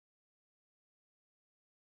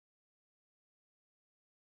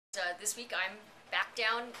This week I'm back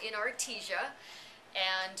down in Artesia,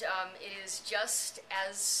 and it is just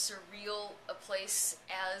as surreal a place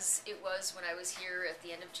as it was when I was here at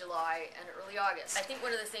the end of July and early August. I think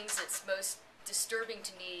one of the things that's most disturbing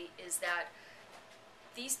to me is that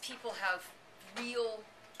these people have real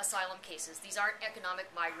asylum cases. These aren't economic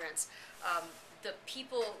migrants. The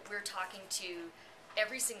people we're talking to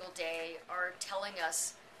every single day are telling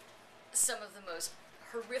us some of the most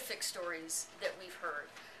horrific stories that we've heard.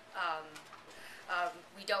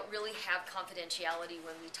 We don't really have confidentiality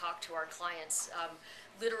when we talk to our clients.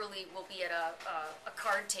 Literally, we'll be at a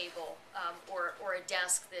card table or a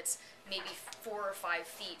desk that's maybe 4 or 5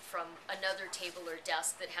 feet from another table or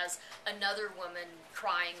desk that has another woman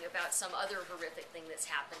crying about some other horrific thing that's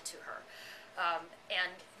happened to her.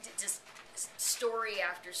 And just story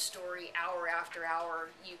after story, hour after hour,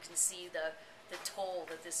 you can see the toll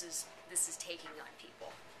that this is taking on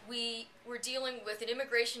people. We were dealing with an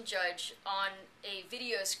immigration judge on a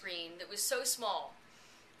video screen that was so small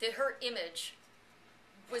that her image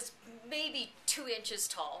was maybe 2 inches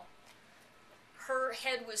tall. Her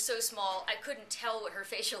head was so small I couldn't tell what her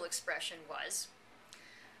facial expression was.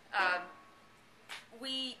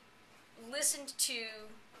 We listened to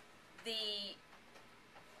the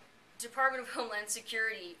Department of Homeland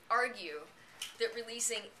Security argue that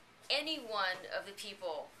releasing any one of the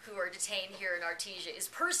people who are detained here in Artesia is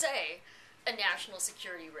per se a national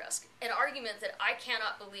security risk. An argument that I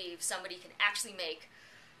cannot believe somebody can actually make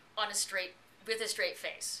with a straight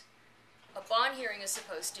face. A bond hearing is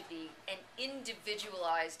supposed to be an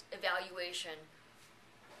individualized evaluation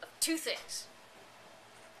of 2 things.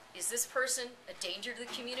 Is this person a danger to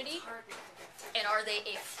the community? And are they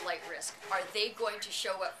a flight risk? Are they going to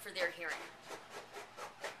show up for their hearing?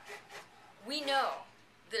 We know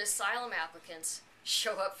that asylum applicants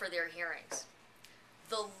show up for their hearings.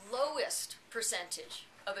 The lowest percentage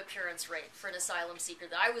of appearance rate for an asylum seeker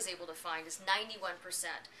that I was able to find is 91%.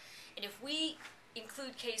 And if we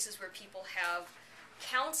include cases where people have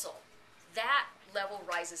counsel, that level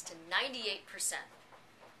rises to 98%.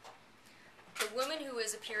 The woman who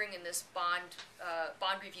is appearing in this bond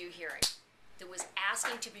review hearing that was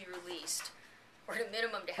asking to be released, or at a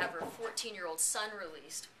minimum to have her 14-year-old son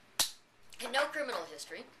released, had no criminal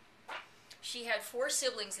history. She had 4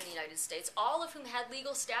 siblings in the United States, all of whom had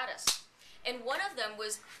legal status. And one of them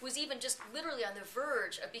was even just literally on the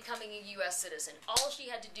verge of becoming a U.S. citizen. All she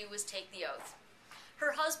had to do was take the oath.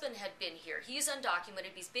 Her husband had been here. He's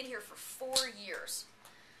undocumented. He's been here for 4 years.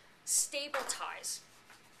 Stable ties.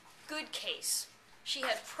 Good case. She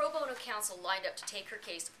had pro bono counsel lined up to take her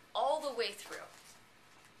case all the way through.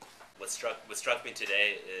 What struck me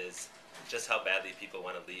today is just how badly people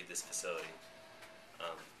want to leave this facility.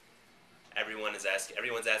 Everyone's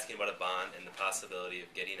asking about a bond and the possibility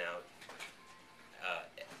of getting out.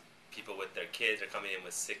 People with their kids are coming in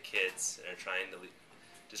with sick kids and are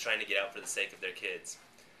just trying to get out for the sake of their kids.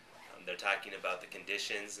 They're talking about the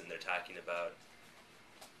conditions, and they're talking about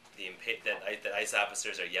that ICE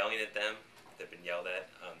officers are yelling at them. They've been yelled at.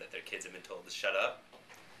 That their kids have been told to shut up.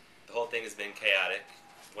 The whole thing has been chaotic.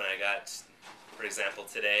 When I got, for example,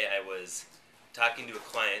 today I was talking to a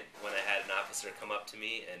client when I had an officer come up to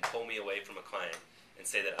me and pull me away from a client and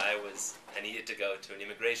say that I needed to go to an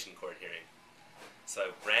immigration court hearing. So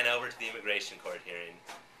I ran over to the immigration court hearing,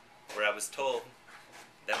 where I was told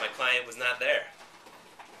that my client was not there.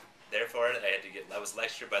 Therefore, I was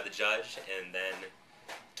lectured by the judge and then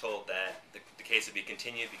told that the case would be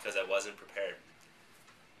continued because I wasn't prepared.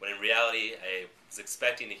 When in reality, I was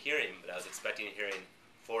expecting a hearing, but I was expecting a hearing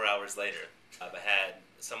 4 hours later. I had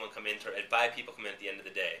I had 5 people come in at the end of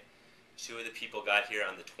the day. 2 of the people got here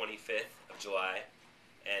on the 25th of July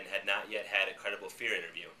and had not yet had a credible fear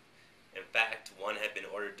interview. In fact, 1 had been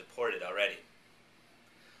ordered deported already.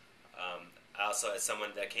 I also had someone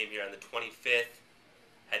that came here on the 25th,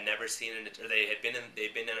 had never seen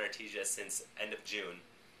they'd been in Artesia since end of June,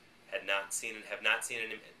 have not seen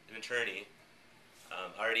an attorney,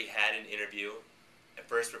 already had an interview, at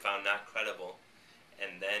first were found not credible,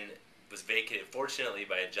 and then was vacated, fortunately,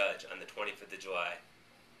 by a judge on the 25th of July.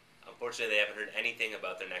 Unfortunately, they haven't heard anything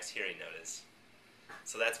about their next hearing notice.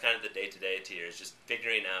 So that's kind of the day-to-day here, is just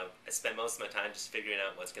figuring out. I spent most of my time just figuring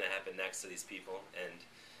out what's going to happen next to these people and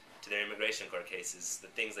to their immigration court cases. The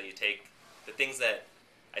things that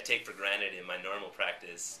I take for granted in my normal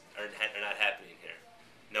practice are not happening here.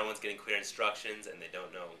 No one's getting clear instructions, and they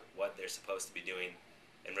don't know what they're supposed to be doing.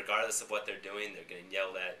 And regardless of what they're doing, they're getting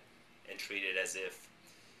yelled at and treated as if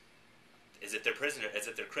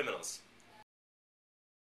they're criminals.